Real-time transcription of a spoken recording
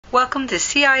Welcome to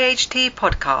CIHT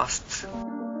Podcasts.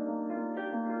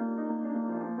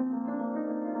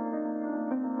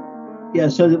 Yeah,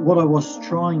 so what I was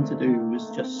trying to do was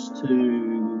just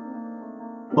to,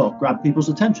 grab people's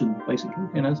attention, basically,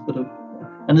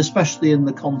 and especially in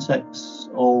the context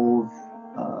of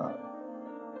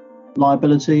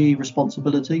liability,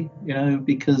 responsibility,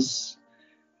 because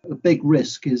a big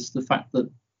risk is the fact that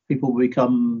people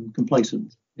become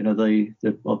complacent.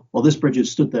 This bridge has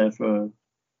stood there for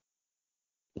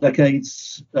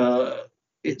decades.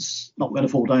 It's not going to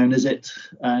fall down, is it?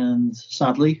 And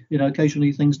sadly,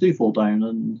 occasionally things do fall down,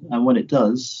 and when it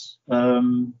does,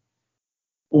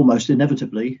 almost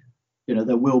inevitably,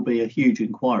 there will be a huge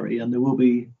inquiry and there will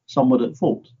be someone at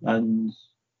fault. And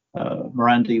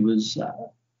Morandi was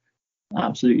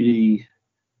absolutely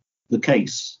the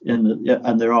case, and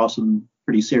there are some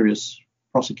pretty serious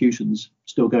prosecutions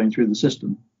still going through the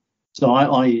system. So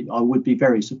I would be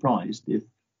very surprised if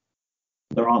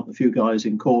there aren't a few guys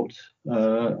in court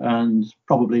and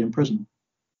probably in prison.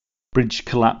 Bridge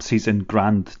collapses and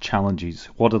grand challenges.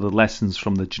 What are the lessons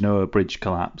from the Genoa Bridge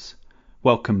collapse?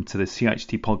 Welcome to the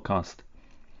CIHT podcast.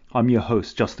 I'm your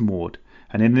host, Justin Ward,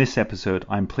 and in this episode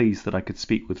I'm pleased that I could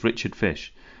speak with Richard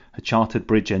Fish, a chartered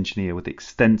bridge engineer with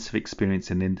extensive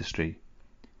experience in the industry.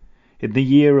 In the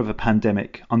year of a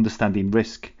pandemic, understanding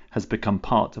risk has become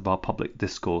part of our public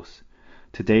discourse.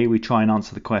 Today we try and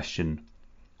answer the question: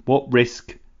 what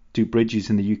risk do bridges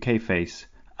in the UK face,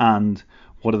 and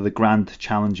what are the grand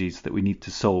challenges that we need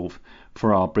to solve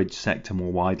for our bridge sector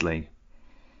more widely?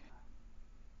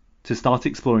 To start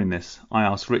exploring this, I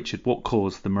asked Richard what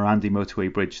caused the Morandi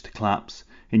motorway bridge to collapse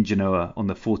in Genoa on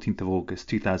the 14th of August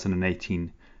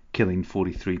 2018, killing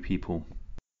 43 people.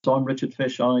 So I'm Richard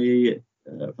Fish. For the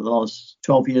last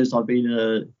 12 years I've been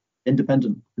an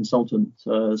independent consultant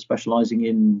specialising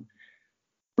in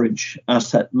bridge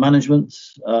asset management.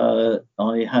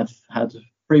 I have had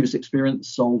previous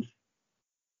experience of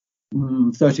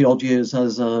 30 odd years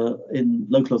as in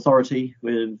local authority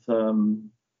with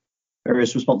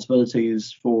various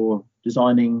responsibilities for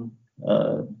designing,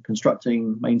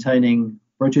 constructing, maintaining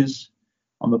bridges.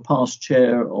 I'm a past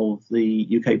chair of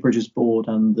the UK Bridges Board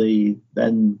and the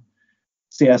then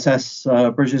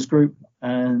CSS Bridges Group,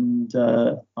 and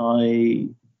I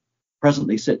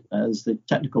presently sit as the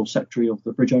technical secretary of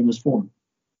the Bridge Owners Forum.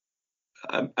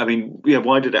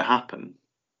 Why did it happen?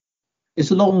 It's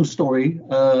a long story,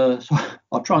 so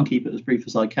I'll try and keep it as brief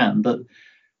as I can. But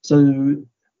so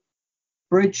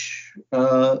Bridge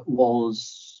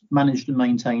was managed and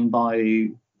maintained by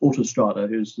Autostrada,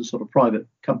 who's the sort of private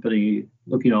company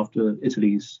looking after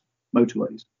Italy's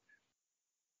motorways.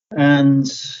 And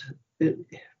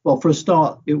for a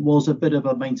start, it was a bit of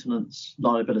a maintenance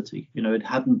liability. It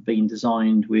hadn't been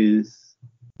designed with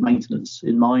maintenance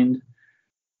in mind,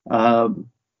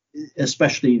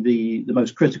 especially the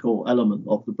most critical element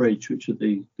of the bridge, which are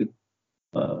the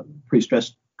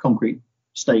pre-stressed concrete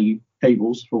stay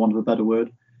cables, for want of a better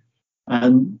word.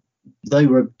 And they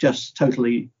were just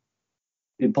totally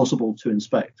impossible to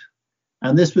inspect.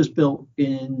 And this was built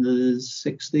in the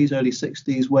 60s, early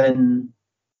 60s, when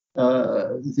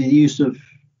the use of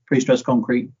pre-stressed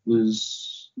concrete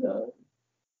was,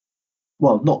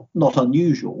 not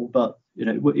unusual, but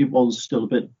it was still a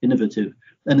bit innovative,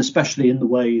 and especially in the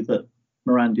way that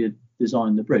Morandi had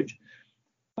designed the bridge.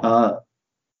 And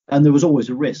there was always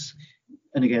a risk.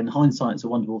 And again, hindsight's a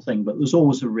wonderful thing, but there's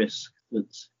always a risk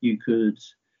that you could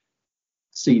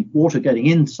see water getting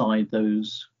inside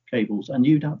those cables, and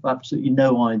you'd have absolutely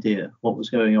no idea what was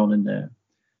going on in there.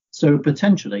 So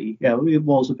potentially, it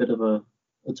was a bit of a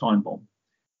time bomb.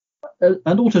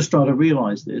 And Autostrada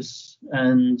realised this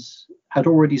and had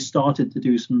already started to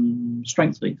do some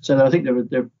strengthening. So I think there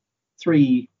are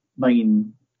three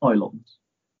main pylons.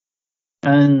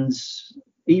 And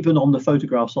even on the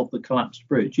photographs of the collapsed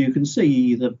bridge, you can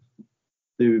see the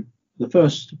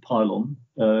first pylon,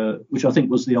 which I think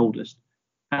was the oldest,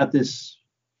 had this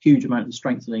huge amount of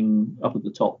strengthening up at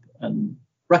the top, and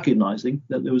recognising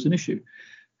that there was an issue.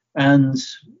 And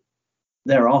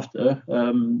thereafter,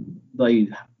 they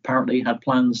apparently had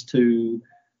plans to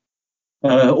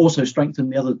also strengthen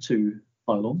the other two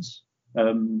pylons.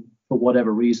 For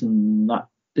whatever reason, that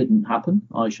didn't happen.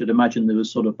 I should imagine there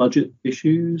was sort of budget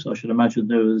issues. I should imagine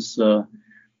there was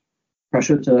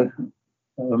pressure to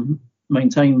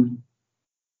maintain,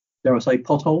 dare I say,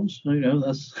 potholes.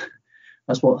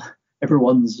 That's what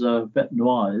everyone's bête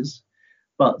noire is.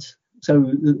 But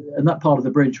and that part of the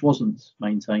bridge wasn't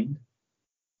maintained.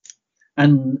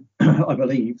 And I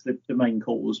believe that the main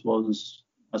cause was,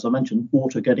 as I mentioned,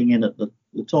 water getting in at the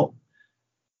top,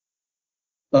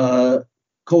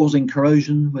 causing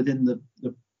corrosion within the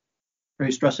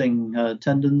very stressing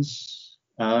tendons,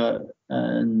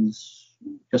 and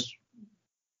just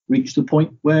reached the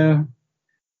point where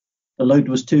the load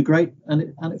was too great and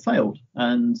it failed.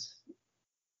 And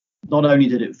not only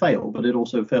did it fail, but it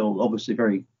also failed obviously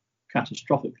very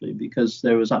catastrophically because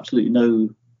there was absolutely no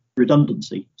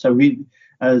redundancy. So we,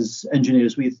 as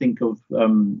engineers, we think of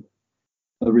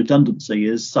a redundancy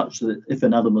as such that if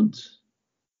an element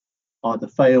either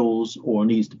fails or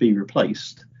needs to be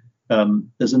replaced,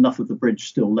 there's enough of the bridge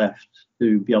still left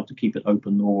to be able to keep it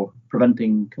open or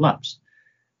preventing collapse.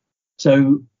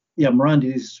 So yeah,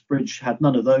 Morandi's bridge had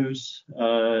none of those,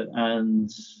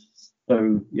 and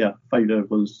so yeah, failure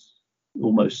was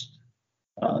almost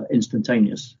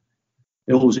instantaneous.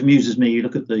 It always amuses me. You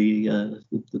look at the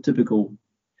typical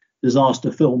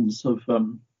disaster films of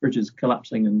bridges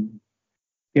collapsing and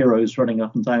heroes running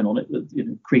up and down on it,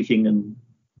 creaking and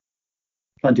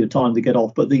plenty of time to get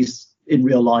off. But these, in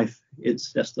real life,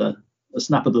 it's just a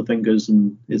snap of the fingers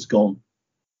and it's gone.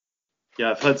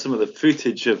 Yeah, I've heard some of the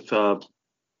footage of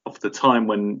the time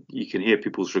when you can hear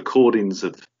people's recordings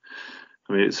of.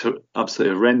 I mean, it's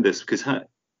absolutely horrendous because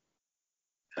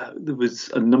there was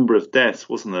a number of deaths,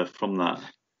 wasn't there, from that?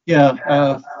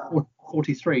 Yeah,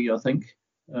 43, I think.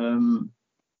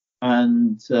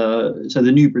 And so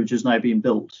the new bridge is now being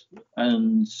built,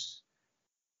 and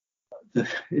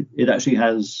it actually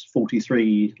has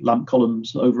 43 lamp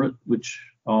columns over it, which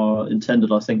are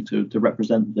intended, I think, to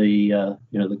represent the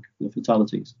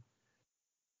fatalities.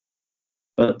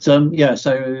 But yeah,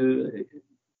 so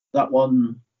that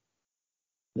one,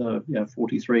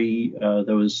 43.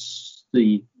 There was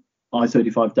the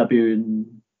I-35W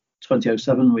in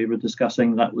 2007 we were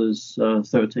discussing. That was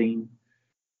 13.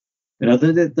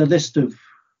 The list of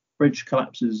bridge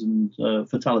collapses and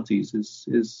fatalities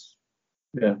is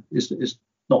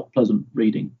not pleasant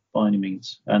reading by any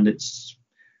means. And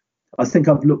I think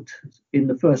I've looked in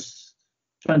the first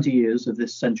 20 years of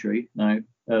this century now,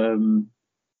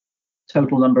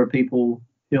 total number of people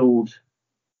killed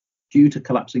due to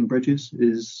collapsing bridges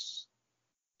is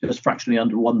just fractionally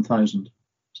under 1,000.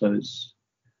 So it's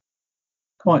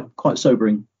quite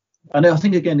sobering. And I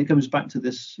think, again, it comes back to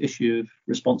this issue of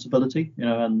responsibility,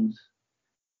 and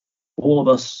all of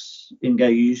us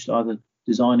engaged, either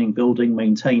designing, building,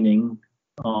 maintaining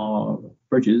our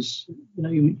bridges,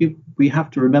 we have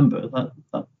to remember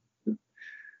that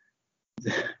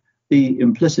the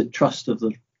implicit trust of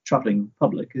the travelling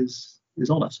public is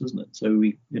on us, isn't it? So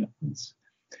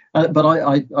but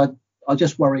I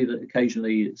just worry that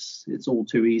occasionally it's all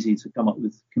too easy to come up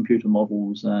with computer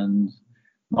models and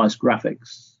nice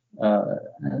graphics,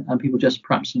 and people just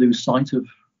perhaps lose sight of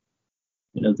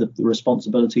the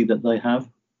responsibility that they have.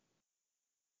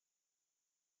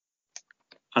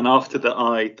 And after the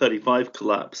I-35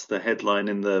 collapse, the headline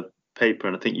in the paper,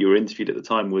 and I think you were interviewed at the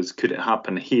time, was "Could it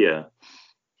happen here?"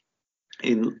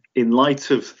 In light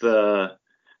of the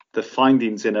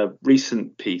findings in a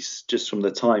recent piece just from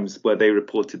the Times, where they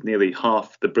reported nearly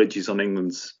half the bridges on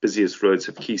England's busiest roads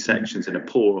have key sections in a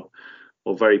poor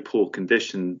or very poor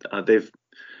condition, they've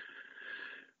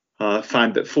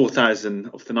found that 4,000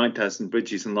 of the 9,000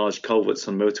 bridges and large culverts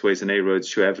on motorways and A roads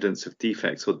show evidence of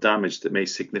defects or damage that may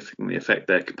significantly affect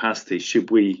their capacity. Should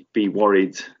we be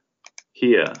worried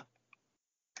here?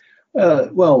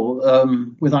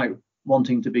 Without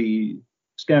wanting to be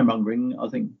scaremongering, I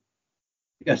think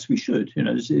yes, we should.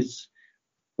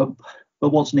 But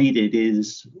what's needed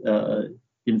is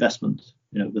investment.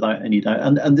 Without any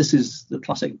doubt, and this is the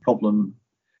classic problem.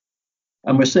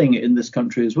 And we're seeing it in this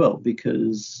country as well,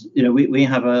 because we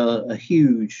have a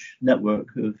huge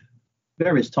network of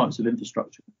various types of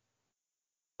infrastructure,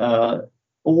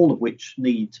 all of which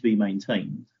need to be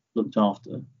maintained, looked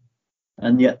after,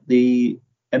 and yet the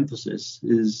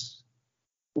emphasis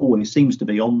always seems to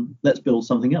be on let's build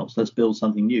something else, let's build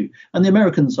something new. And the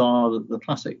Americans are the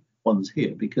classic ones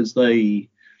here, because they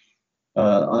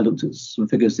I looked at some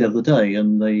figures the other day,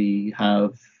 and they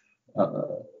have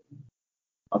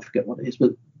I forget what it is,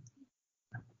 but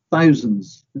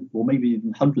thousands or maybe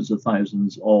even hundreds of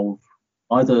thousands of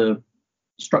either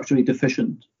structurally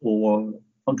deficient or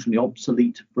functionally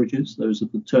obsolete bridges. Those are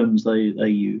the terms they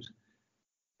use.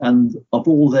 And of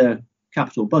all their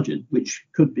capital budget, which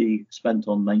could be spent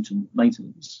on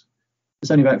maintenance,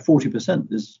 it's only about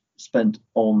 40% is spent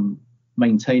on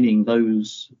maintaining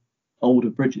those older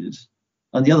bridges,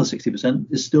 and the other 60%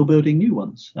 is still building new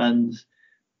ones. And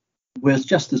we're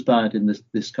just as bad in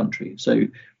this country. So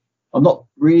I'm not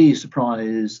really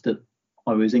surprised at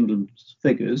England's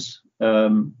figures.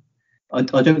 I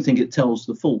don't think it tells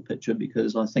the full picture,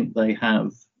 because I think they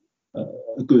have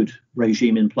a good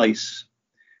regime in place.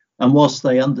 And whilst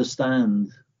they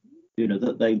understand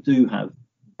that they do have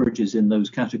bridges in those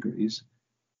categories,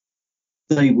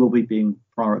 they will be being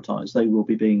prioritised. They will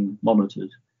be being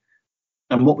monitored.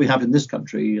 And what we have in this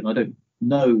country, and I don't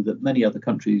know that many other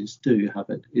countries do have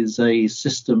it, is a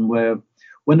system where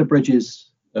when a bridge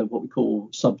is what we call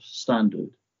substandard,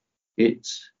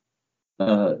 there's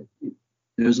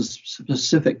a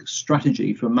specific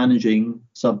strategy for managing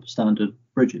substandard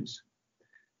bridges,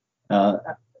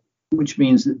 which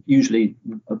means that usually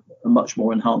a much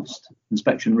more enhanced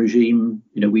inspection regime.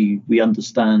 We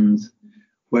understand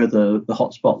where the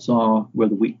hotspots are, where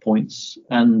the weak points,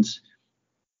 and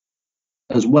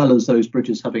as well as those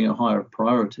bridges having a higher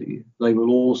priority, they will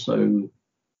also,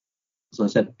 as I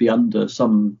said, be under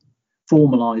some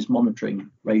formalised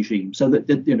monitoring regime, so that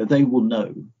they will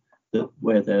know that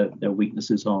where their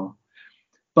weaknesses are.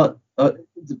 But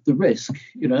the risk,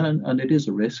 and it is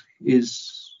a risk,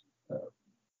 is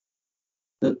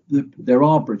that there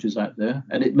are bridges out there,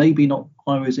 and it may be not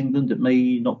Highways England, it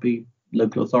may not be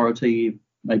local authority,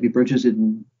 maybe bridges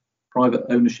in private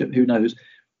ownership, who knows,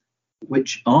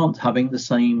 which aren't having the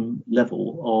same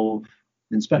level of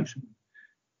inspection.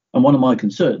 And one of my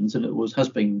concerns, and has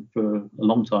been for a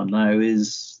long time now,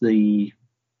 is the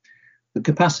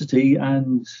capacity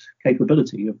and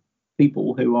capability of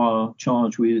people who are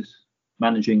charged with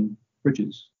managing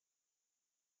bridges.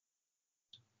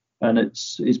 And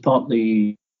it's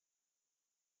partly,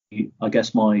 I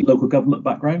guess, my local government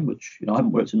background, which I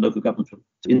haven't worked in local government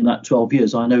in that 12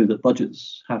 years. I know that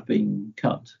budgets have been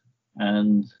cut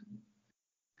and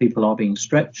people are being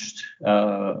stretched.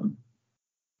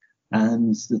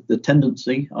 And the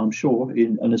tendency, I'm sure,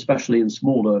 and especially in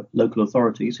smaller local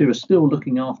authorities who are still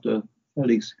looking after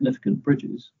fairly significant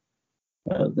bridges,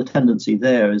 the tendency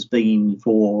there has been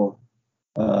for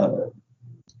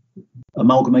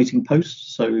amalgamating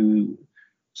posts. So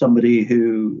somebody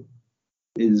who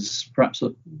is perhaps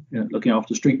looking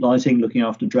after street lighting, looking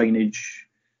after drainage,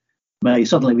 may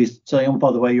suddenly be saying, oh,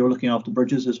 by the way, you're looking after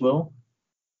bridges as well,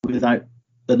 without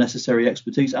the necessary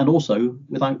expertise and also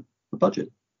without the budget.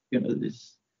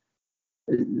 It's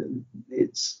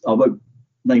I won't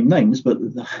name names, but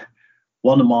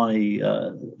one of my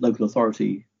local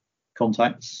authority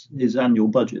contacts, his annual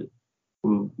budget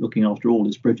for looking after all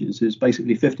his bridges is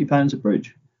basically £50 a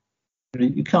bridge.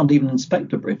 You can't even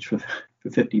inspect a bridge for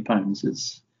 £50.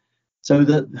 It's so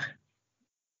that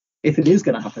if it is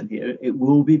going to happen here, it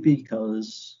will be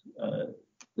because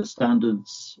the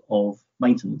standards of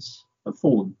maintenance have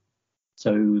fallen.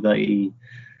 So the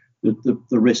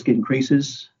risk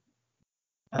increases.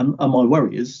 And my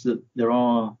worry is that there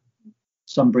are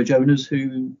some bridge owners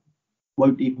who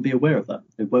won't even be aware of that.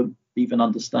 They won't even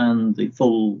understand the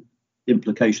full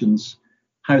implications,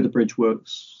 how the bridge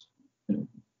works,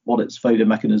 what its failure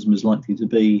mechanism is likely to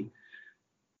be.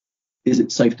 Is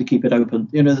it safe to keep it open?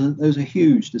 Those are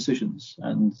huge decisions.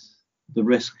 And the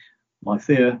risk, my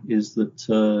fear, is that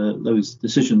those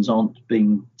decisions aren't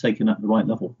being taken at the right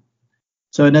level.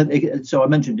 So I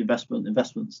mentioned investment.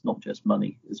 Investment's not just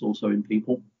money; it's also in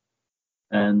people,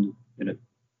 and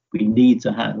we need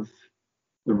to have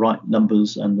the right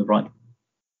numbers and the right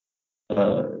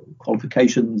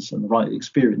qualifications and the right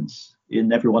experience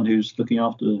in everyone who's looking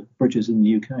after bridges in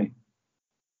the UK.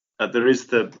 There is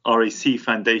the RAC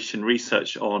Foundation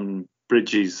research on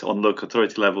bridges on local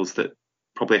authority levels that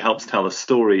probably helps tell a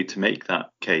story to make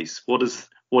that case. What is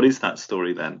that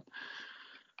story then?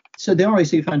 So the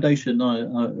RAC Foundation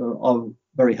are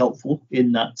very helpful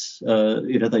in that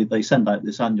they send out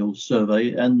this annual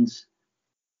survey, and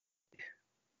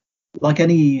like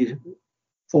any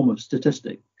form of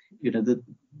statistic, the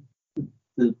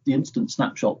instant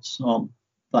snapshots aren't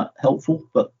that helpful,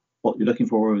 but what you're looking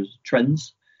for is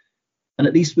trends. And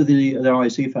at least with the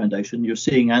RAC Foundation, you're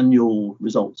seeing annual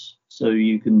results, so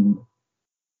you can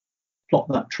plot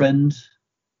that trend.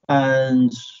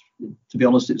 And to be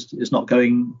honest, it's not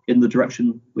going in the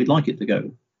direction we'd like it to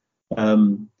go.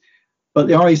 But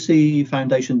the RAC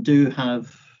Foundation do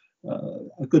have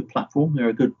a good platform. They're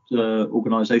a good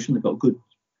organisation. They've got a good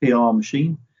PR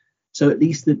machine. So at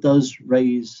least it does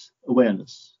raise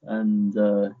awareness, and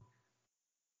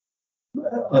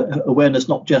awareness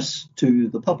not just to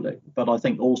the public, but I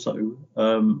think also,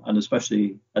 and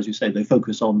especially, as you say, they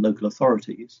focus on local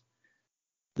authorities.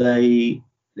 It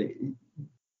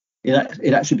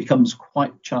actually becomes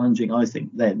quite challenging, I think,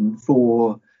 then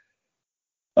for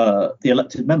the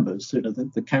elected members,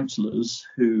 the councillors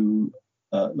who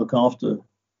look after,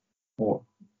 or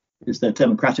it's their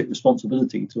democratic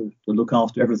responsibility to look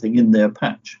after everything in their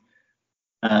patch.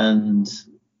 And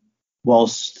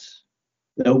whilst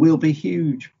there will be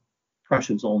huge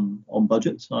pressures on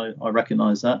budgets, I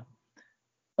recognise that,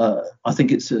 I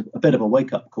think it's a bit of a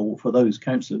wake-up call for those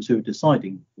councillors who are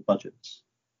deciding the budgets.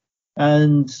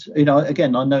 And,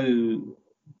 again, I know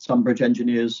some bridge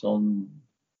engineers on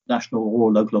national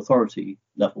or local authority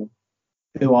level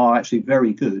who are actually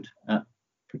very good at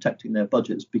protecting their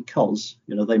budgets because,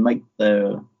 they make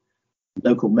their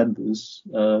local members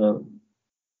or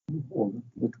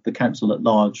the council at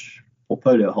large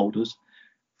portfolio holders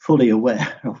fully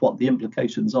aware of what the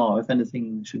implications are if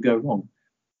anything should go wrong.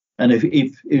 And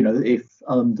if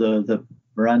under the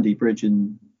Morandi Bridge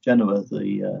in Genoa,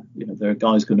 there are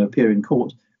guys going to appear in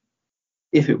court,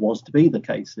 if it was to be the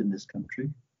case in this country,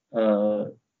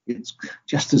 it's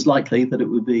just as likely that it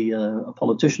would be a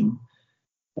politician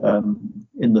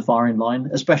in the firing line,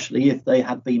 especially if they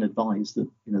had been advised that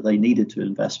they needed to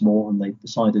invest more and they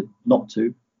decided not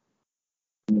to.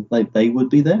 They would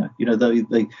be there.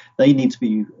 They need to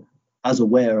be as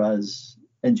aware as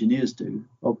engineers do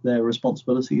of their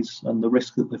responsibilities and the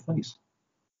risk that they face.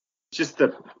 Just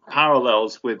the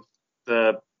parallels with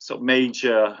the sort of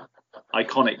major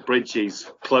iconic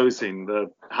bridges closing, the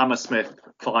Hammersmith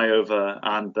flyover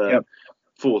and the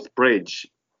Forth Bridge.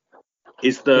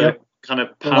 Is there kind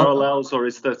of parallels, or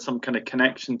is there some kind of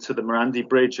connection to the Morandi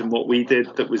Bridge and what we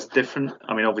did that was different?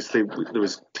 I mean, obviously there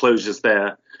was closures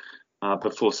there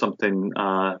before something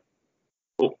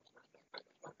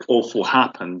awful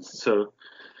happened. So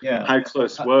how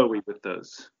close were we with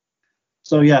those?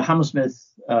 So Hammersmith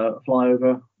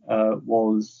flyover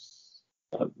was,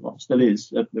 still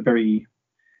is, a very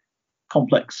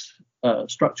complex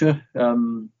structure.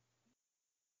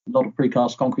 A lot of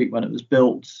precast concrete when it was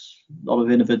built, a lot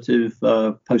of innovative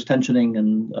post-tensioning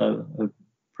and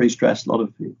pre-stress, a lot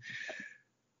of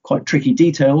quite tricky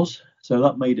details. So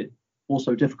that made it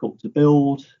also difficult to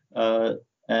build,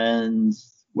 and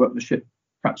workmanship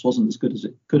perhaps wasn't as good as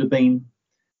it could have been.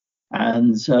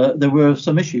 And there were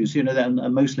some issues,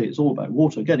 and mostly it's all about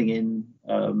water getting in.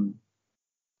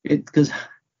 Because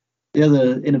the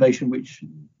other innovation which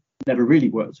never really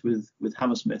worked with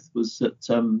Hammersmith was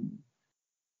that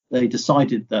they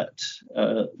decided that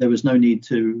there was no need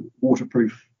to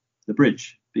waterproof the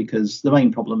bridge, because the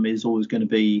main problem is always going to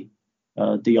be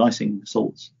de-icing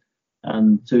salts.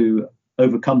 And to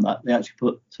overcome that, they actually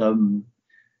put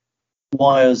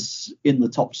wires in the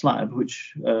top slab,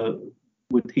 which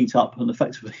would heat up and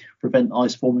effectively prevent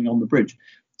ice forming on the bridge.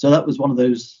 So that was one of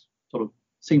those sort of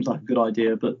seems like a good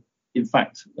idea, but in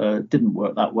fact didn't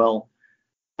work that well.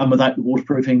 And without the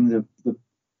waterproofing, the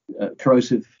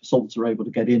corrosive salts are able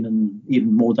to get in and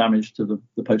even more damage to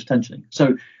the post-tensioning.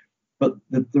 So, but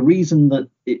the reason that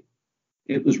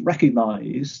it was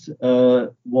recognised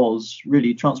was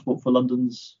really Transport for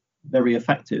London's very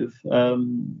effective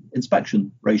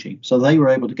inspection regime. So they were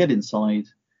able to get inside,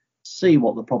 see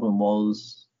what the problem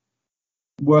was,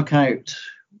 work out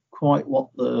quite what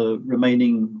the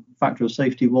remaining factor of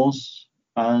safety was,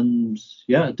 and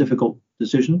a difficult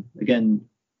decision. Again,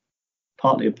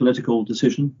 partly a political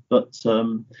decision, but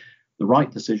the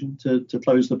right decision to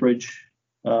close the bridge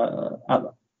at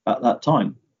that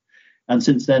time. And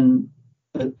since then,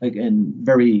 again,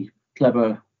 very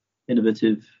clever,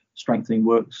 innovative strengthening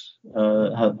works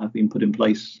have been put in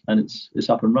place, and it's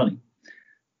up and running.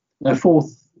 Now,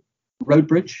 Forth Road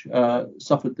Bridge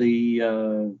suffered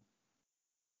the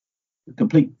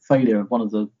complete failure of one of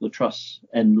the truss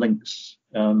end links.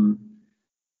 And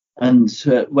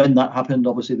when that happened,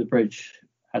 obviously the bridge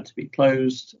had to be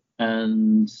closed.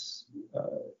 And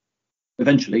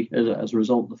eventually, as a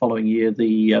result, the following year,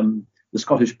 the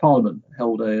Scottish Parliament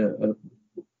held a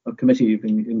committee of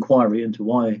inquiry into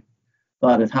why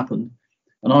that had happened.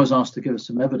 And I was asked to give us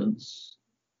some evidence.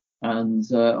 And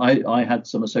I had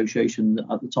some association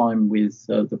at the time with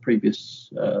the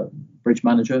previous bridge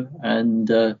manager. And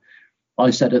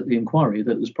I said at the inquiry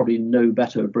that there's probably no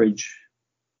better bridge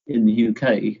in the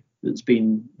UK that's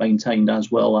been maintained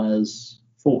as well as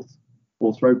Forth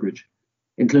Road Bridge,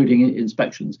 including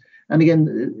inspections. And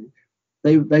again,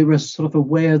 they were sort of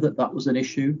aware that that was an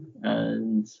issue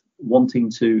and wanting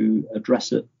to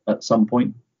address it at some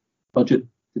point. Budget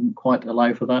didn't quite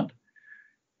allow for that.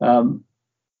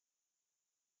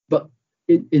 But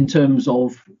in terms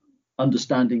of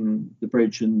understanding the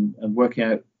bridge and working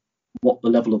out what the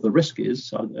level of the risk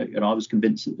is, I was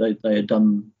convinced that they had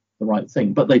done the right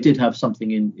thing, but they did have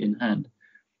something in hand.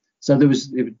 So there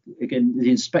was, again, the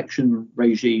inspection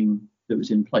regime that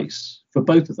was in place for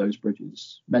both of those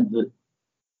bridges meant that,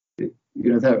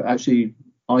 they're actually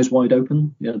eyes wide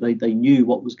open. They knew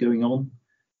what was going on,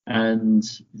 and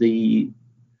the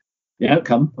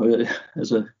outcome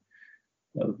as a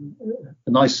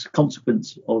nice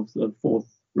consequence of the Forth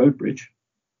Road Bridge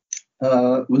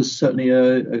was certainly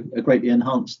a greatly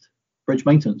enhanced bridge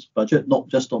maintenance budget, not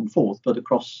just on Forth, but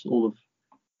across all of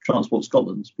Transport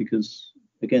Scotland, because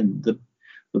again,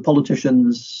 the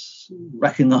politicians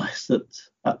recognised that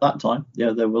at that time,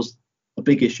 there was a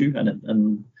big issue, and it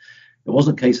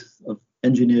wasn't a case of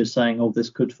engineers saying, "Oh, this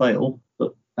could fail,"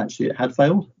 but actually it had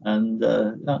failed, and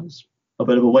that was a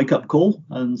bit of a wake-up call.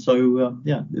 And so,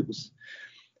 it was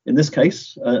in this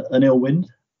case an ill wind.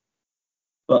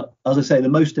 But as I say, the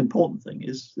most important thing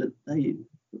is that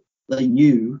they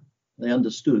knew, they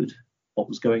understood what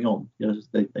was going on.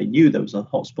 They knew there was a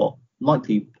hotspot,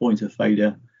 likely point of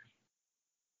failure,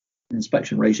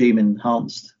 inspection regime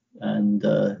enhanced, and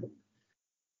the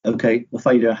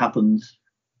failure happened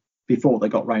before they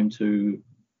got round to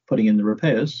putting in the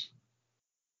repairs,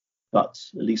 but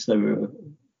at least they were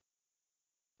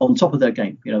on top of their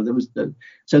game.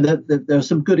 There are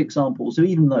some good examples. So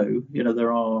even though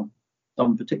there are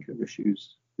some particular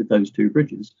issues with those two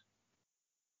bridges,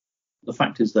 the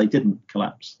fact is they didn't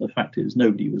collapse. The fact is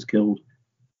nobody was killed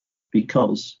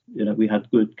because we had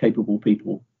good, capable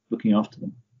people looking after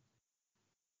them.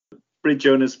 Bridge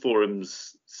Owners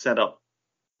Forums set up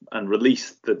and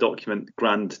released the document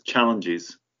Grand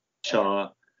Challenges, which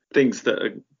are things that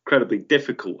are incredibly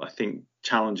difficult, I think,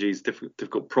 challenges,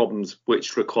 difficult problems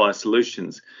which require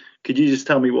solutions. Could you just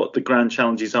tell me what the grand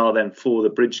challenges are then for the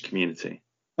bridge community?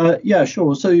 Yeah,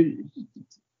 sure. So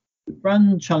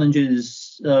grand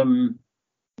challenges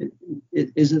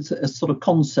it is a sort of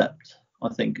concept, I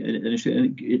think.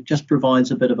 It just provides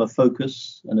a bit of a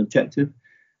focus and objective.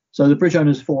 So the Bridge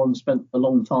Owners Forum spent a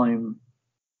long time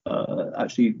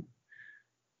actually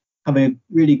having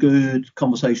really good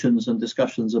conversations and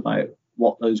discussions about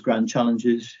what those grand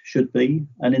challenges should be.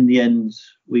 And in the end,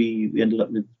 we ended up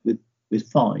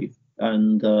with 5.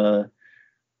 And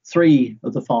 3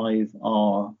 of the 5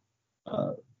 are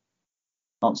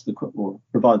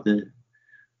provide the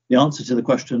answer to the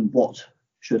question what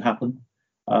should happen,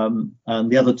 and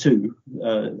the other 2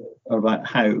 are about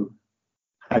how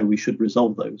we should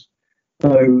resolve those.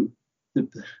 So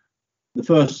the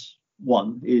first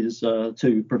one is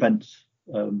to prevent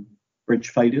bridge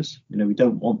failures. We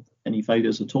don't want any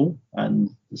failures at all, and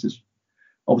this is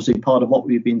obviously part of what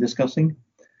we've been discussing.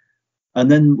 And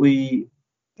then we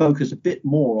focus a bit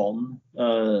more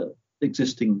on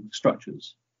existing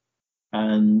structures,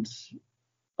 and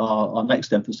our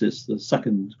next emphasis, the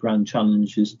second grand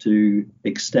challenge, is to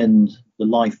extend the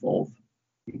life of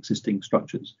existing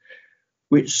structures,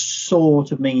 which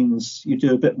sort of means you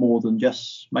do a bit more than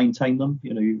just maintain them.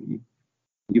 You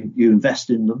invest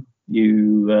in them.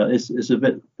 It's a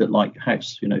bit like a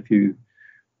house. If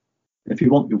you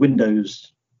want your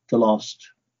windows to last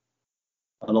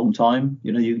a long time,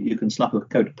 you can slap a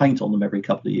coat of paint on them every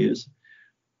couple of years.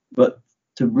 But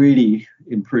to really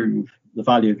improve the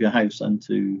value of your house and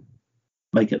to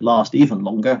make it last even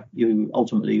longer, you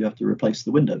ultimately have to replace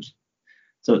the windows.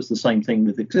 So it's the same thing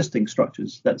with existing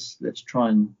structures. Let's try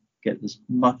and get as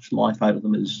much life out of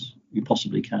them as you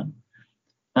possibly can.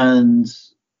 And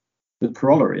the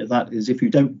corollary of that is if you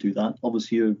don't do that,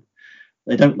 obviously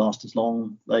they don't last as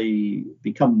long. They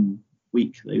become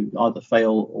weak. They either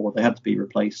fail or they have to be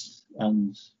replaced.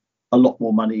 And a lot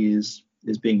more money is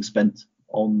being spent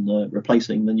on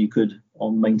replacing than you could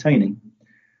on maintaining.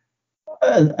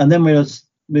 And then we're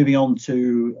moving on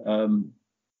to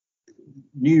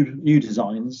new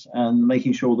designs and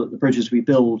making sure that the bridges we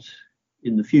build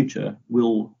in the future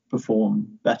will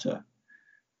perform better.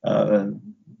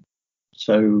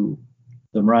 So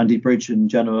the Morandi Bridge in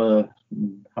Genoa,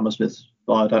 Hammersmith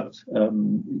Viaduct,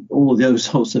 all of those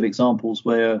sorts of examples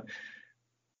where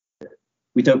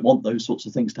we don't want those sorts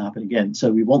of things to happen again.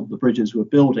 So we want the bridges we're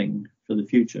building for the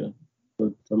future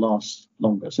to last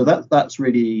longer. So that's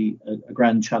really a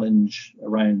grand challenge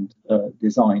around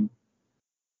design.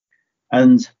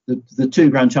 And the 2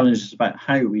 grand challenges about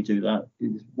how we do that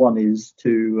is, one is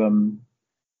to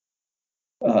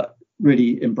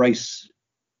really embrace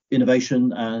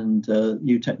innovation and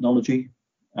new technology,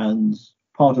 and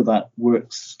part of that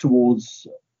works towards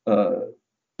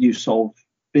use of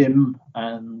BIM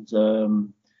and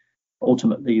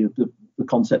ultimately the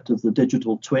concept of the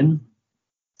digital twin.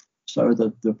 So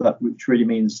that which really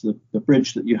means the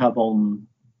bridge that you have on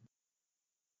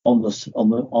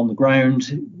the ground,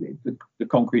 the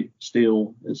concrete,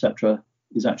 steel, etc.,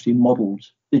 is actually modelled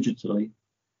digitally,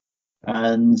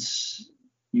 and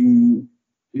you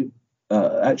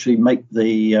actually make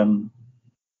the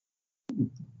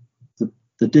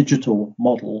digital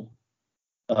model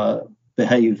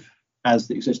behave as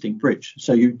the existing bridge.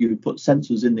 So you put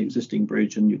sensors in the existing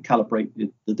bridge and you calibrate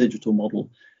the digital model,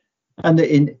 and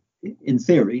in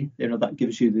theory, that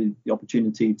gives you the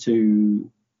opportunity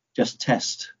to just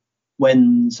test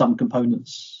when some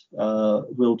components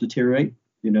will deteriorate,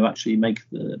 actually make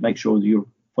sure that you're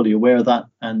fully aware of that,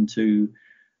 and to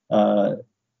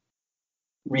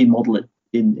remodel it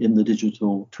in the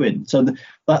digital twin. So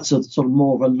that's a sort of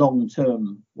more of a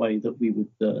long-term way that we would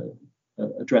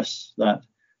address that.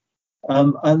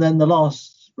 And then the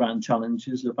last grand challenge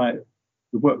is about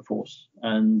the workforce,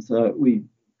 and the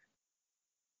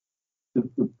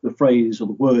phrase or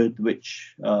the word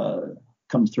which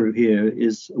comes through here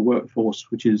is a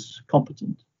workforce which is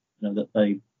competent. That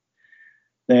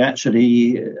they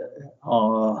actually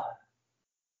are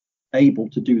able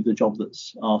to do the job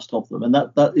that's asked of them, and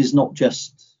that is not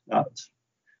just at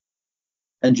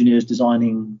engineers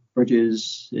designing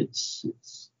bridges. It's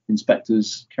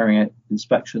inspectors carrying out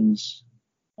inspections,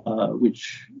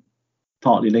 which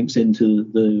partly links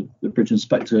into the Bridge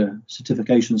Inspector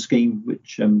Certification Scheme,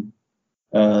 which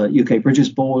UK Bridges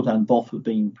Board and BOF have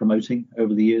been promoting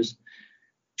over the years,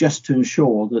 just to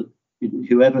ensure that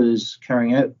whoever is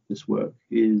carrying out this work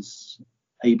is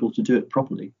able to do it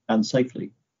properly and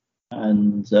safely.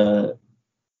 And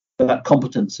that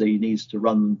competency needs to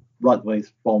run right the way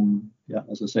from,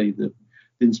 as I say, the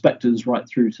inspectors right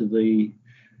through to the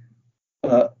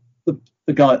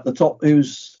guy at the top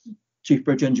who's chief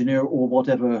bridge engineer, or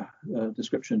whatever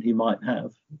description he might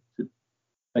have, to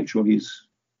make sure he's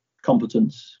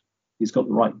competent, he's got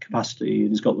the right capacity, and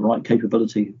he's got the right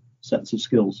capability sets of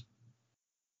skills.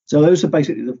 So those are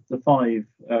basically the five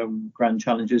grand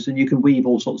challenges, and you can weave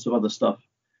all sorts of other stuff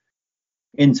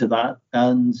into that.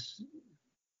 And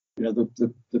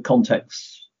the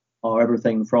contexts are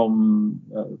everything from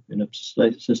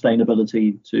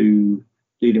sustainability to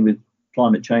dealing with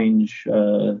climate change,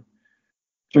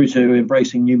 through to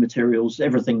embracing new materials.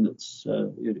 Everything that's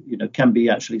can be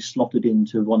actually slotted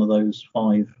into one of those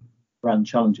five grand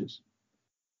challenges.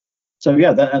 So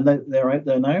they're out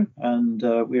there now, and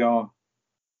we are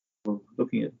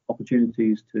looking at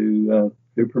opportunities to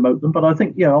promote them. But I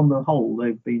think on the whole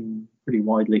they've been pretty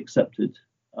widely accepted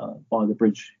by the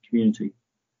bridge community.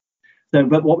 So,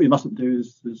 but what we mustn't do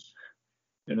is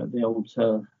the old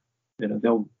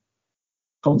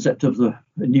concept of a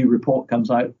new report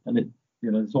comes out, and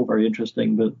it's all very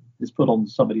interesting, but it's put on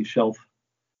somebody's shelf.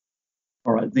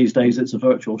 All right, these days it's a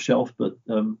virtual shelf, but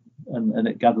and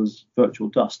it gathers virtual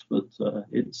dust, but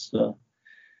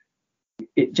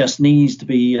it just needs to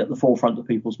be at the forefront of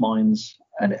people's minds,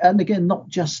 and again, not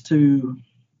just to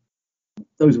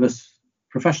those of us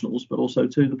professionals, but also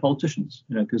to the politicians,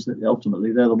 because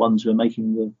ultimately they're the ones who are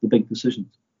making the big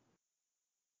decisions.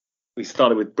 We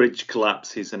started with bridge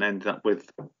collapses and ended up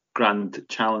with grand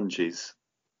challenges.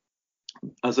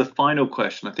 As a final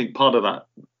question, I think part of that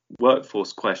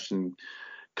workforce question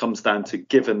comes down to,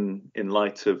 given in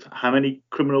light of how many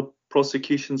criminal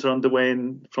prosecutions are underway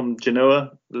from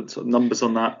Genoa, the sort of numbers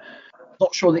on that.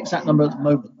 Not sure the exact number at the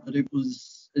moment, but it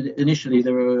was initially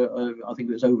there were I think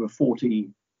it was over 40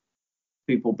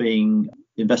 people being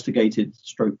investigated,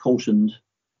 cautioned,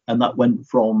 and that went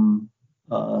from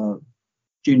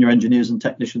junior engineers and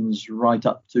technicians right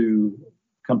up to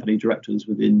company directors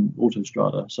within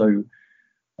Autostrada. So,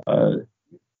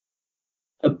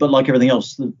 but like everything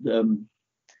else, the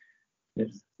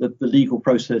legal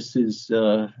process is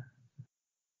a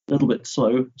little bit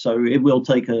slow, so it will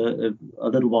take a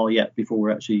little while yet before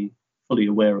we're actually fully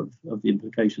aware of the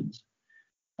implications.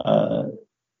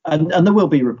 And there will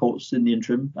be reports in the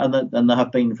interim, and there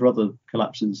have been for other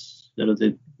collapses.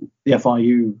 The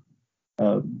FIU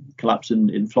collapse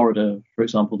in Florida, for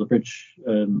example, the bridge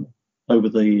over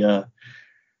the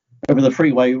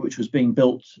freeway, which was being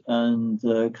built and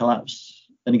collapsed.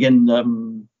 And again,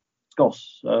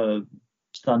 SCOS,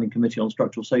 Standing Committee on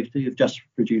Structural Safety, have just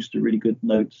produced a really good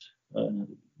note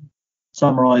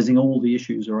summarising all the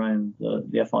issues around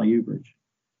the FIU bridge.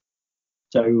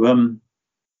 So,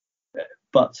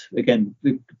 but again,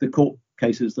 the court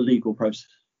cases, the legal process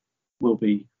will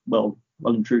be well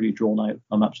and truly drawn out,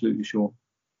 I'm absolutely sure.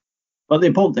 But the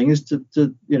important thing is to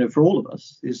for all of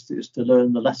us, is to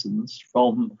learn the lessons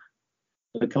from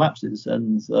the collapses,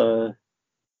 and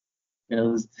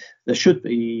there should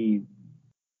be,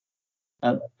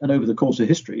 and over the course of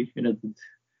history,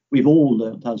 we've all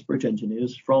learned as bridge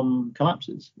engineers from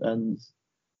collapses, and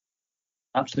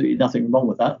absolutely nothing wrong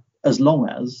with that, as long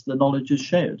as the knowledge is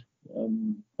shared.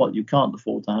 What you can't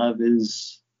afford to have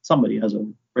is somebody has a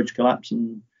bridge collapse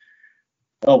and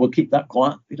we'll keep that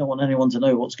quiet. We don't want anyone to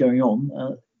know what's going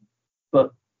on.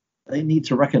 But they need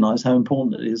to recognise how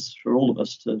important it is for all of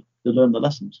us to learn the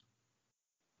lessons.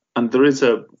 And there is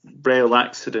a rail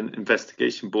accident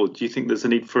investigation board. Do you think there's a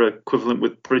need for equivalent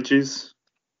with bridges?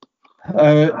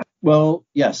 Well,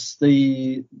 yes.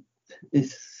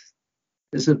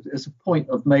 it's a point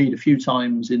I've made a few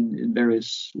times in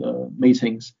various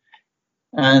meetings.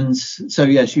 And so,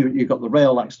 yes, you've got the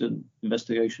Rail Accident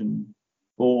Investigation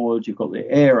Board, you've got the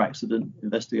Air Accident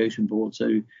Investigation Board.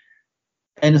 So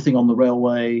anything on the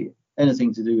railway,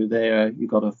 anything to do with air, you've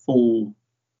got a full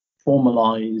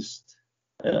formalised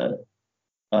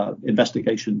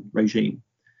investigation regime.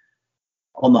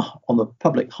 On the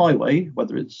public highway,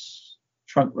 whether it's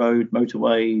trunk road,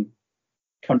 motorway,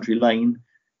 country lane,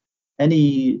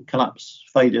 any collapse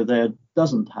failure there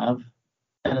doesn't have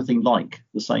anything like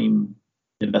the same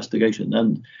investigation.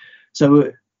 And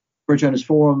so Bridge Owners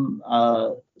Forum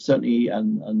certainly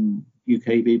and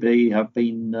UKBB have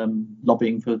been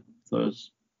lobbying for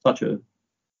such a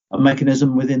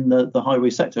mechanism within the highway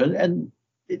sector, and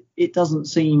it doesn't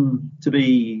seem to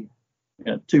be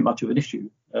too much of an issue.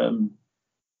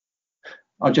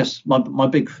 My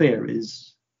big fear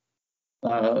is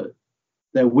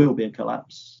there will be a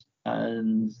collapse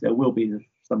and there will be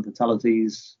some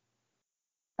fatalities,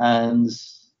 and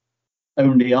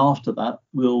only after that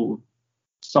will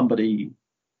somebody,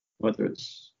 whether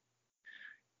it's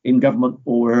in government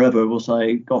or wherever, will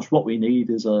say, gosh, what we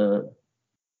need is a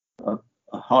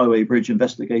highway bridge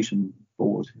investigation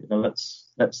board.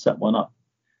 Let's set one up,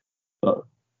 but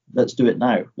let's do it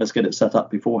now. Let's get it set up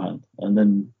beforehand, and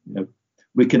then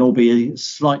we can all be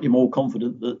slightly more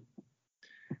confident that.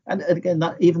 And again,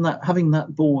 that having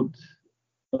that board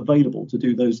available to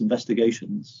do those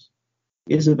investigations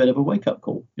is a bit of a wake-up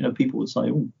call. People would say,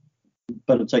 "Oh,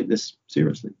 better take this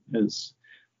seriously." And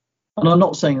I'm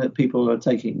not saying that people are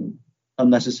taking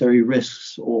unnecessary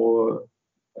risks or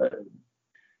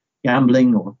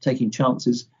gambling or taking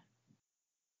chances.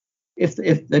 If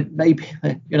they maybe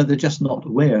they're just not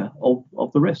aware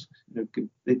of the risks.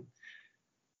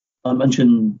 I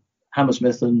mentioned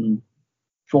Hammersmith and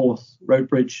Forth Road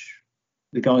Bridge.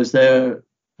 The guys there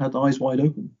had eyes wide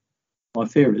open. My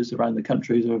fear is around the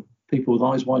country there are people with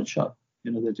eyes wide shut.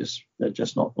 They're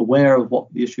just not aware of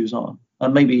what the issues are.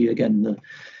 And maybe again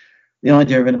the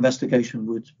idea of an investigation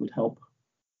would help.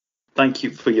 Thank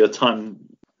you for your time.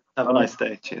 Have a nice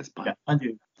day. Cheers. Bye. Yeah, and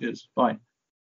you. Cheers. Bye.